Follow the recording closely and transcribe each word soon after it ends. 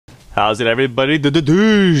How's it, everybody?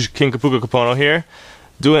 King Kapuka Kapono here,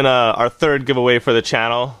 doing our third giveaway for the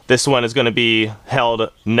channel. This one is going to be held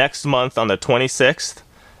next month on the 26th.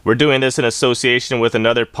 We're doing this in association with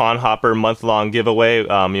another Pond Hopper month-long giveaway.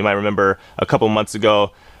 You might remember a couple months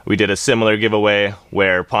ago we did a similar giveaway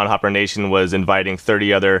where Pond Hopper Nation was inviting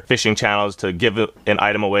 30 other fishing channels to give an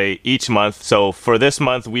item away each month. So for this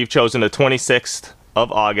month, we've chosen the 26th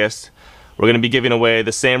of August. We're going to be giving away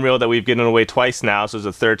the same reel that we've given away twice now, so it's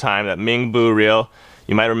the third time, that Ming Boo reel.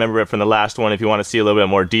 You might remember it from the last one. If you want to see a little bit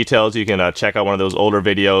more details, you can check out one of those older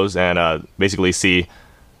videos and basically see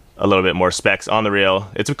a little bit more specs on the reel.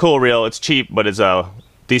 It's a cool reel, it's cheap, but it's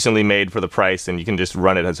decently made for the price, and you can just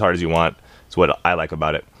run it as hard as you want. That's what I like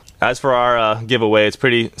about it. As for our giveaway, it's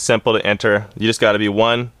pretty simple to enter. You just got to be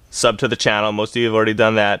 1, sub to the channel. Most of you have already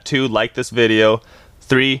done that. 2, like this video.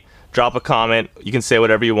 3, drop a comment. You can say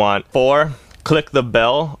whatever you want. 4, click the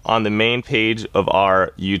bell on the main page of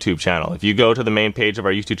our YouTube channel. If you go to the main page of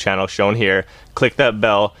our YouTube channel shown here, click that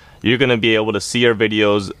bell, you're going to be able to see our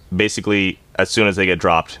videos basically as soon as they get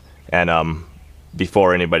dropped, and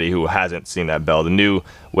before anybody who hasn't seen that bell. The new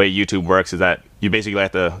way YouTube works is that you basically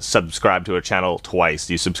have to subscribe to a channel twice.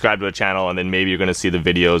 You subscribe to a channel and then maybe you're going to see the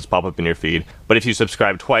videos pop up in your feed. But if you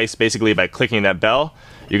subscribe twice, basically by clicking that bell,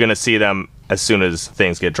 you're going to see them as soon as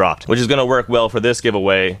things get dropped, which is going to work well for this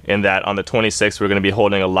giveaway in that on the 26th we're going to be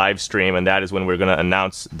holding a live stream, and that is when we're going to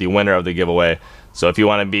announce the winner of the giveaway. So if you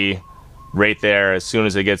want to be right there as soon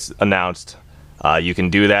as it gets announced, you can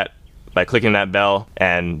do that by clicking that bell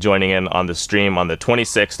and joining in on the stream on the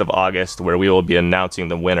 26th of August, where we will be announcing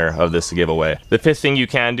the winner of this giveaway. The 5th thing you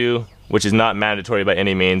can do, which is not mandatory by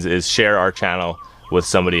any means, is share our channel with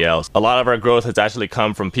somebody else. A lot of our growth has actually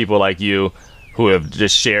come from people like you who have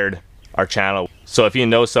just shared our channel. So if you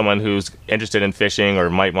know someone who's interested in fishing or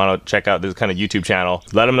might want to check out this kind of YouTube channel,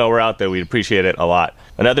 let them know we're out there. We'd appreciate it a lot.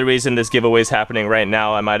 Another reason this giveaway is happening right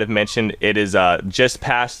now, I might have mentioned, it is just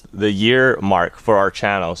past the year mark for our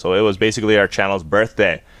channel. So it was basically our channel's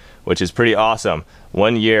birthday, which is pretty awesome.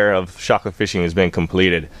 1 year of Shaka Fishing has been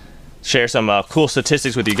completed. Share some cool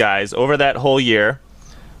statistics with you guys. Over that whole year,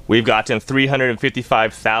 we've gotten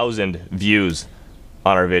 355,000 views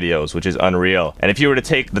on our videos, which is unreal. And if you were to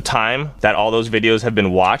take the time that all those videos have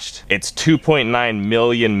been watched, it's 2.9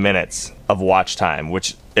 million minutes of watch time,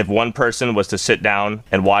 which if one person was to sit down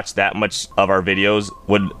and watch that much of our videos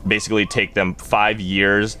would basically take them 5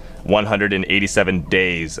 years, 187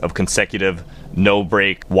 days of consecutive no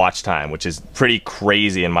break watch time, which is pretty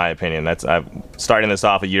crazy in my opinion. That's starting this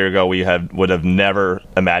off a year ago, we would have never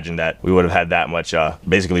imagined that we would have had that much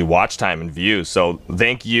basically watch time and views. So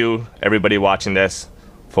thank you everybody watching this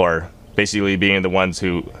for basically being the ones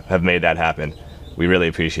who have made that happen. We really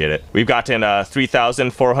appreciate it. We've gotten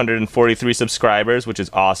 3,443 subscribers, which is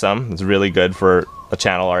awesome. It's really good for a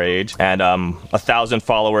channel our age, and 1,000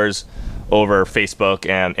 followers over Facebook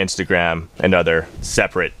and Instagram and other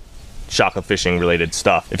separate Shaka Fishing related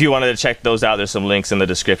stuff. If you wanted to check those out, there's some links in the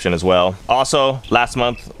description as well. Also, last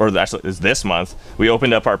month, or actually it's this month, we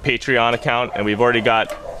opened up our Patreon account, and we've already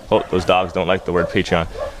got, oh, those dogs don't like the word Patreon.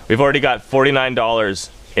 We've already got $49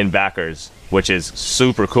 in backers, which is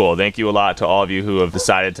super cool. Thank you a lot to all of you who have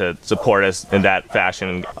decided to support us in that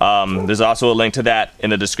fashion. There's also a link to that in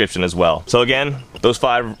the description as well. So again, those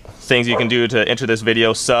 5 things you can do to enter this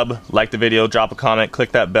video: sub, like the video, drop a comment,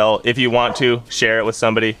 click that bell. If you want to, share it with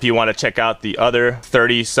somebody. If you want to check out the other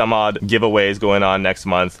 30 some odd giveaways going on next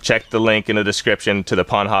month, check the link in the description to the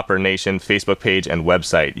Pond Hopper Nation Facebook page and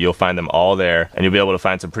website. You'll find them all there, and you'll be able to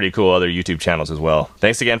find some pretty cool other YouTube channels as well.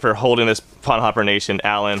 Thanks again for holding this, Pond Hopper Nation.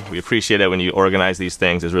 Alan, we appreciate it when you organize these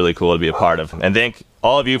things. It's really cool to be a part of. And thank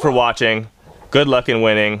all of you for watching. Good luck in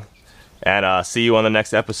winning, and see you on the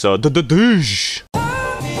next episode.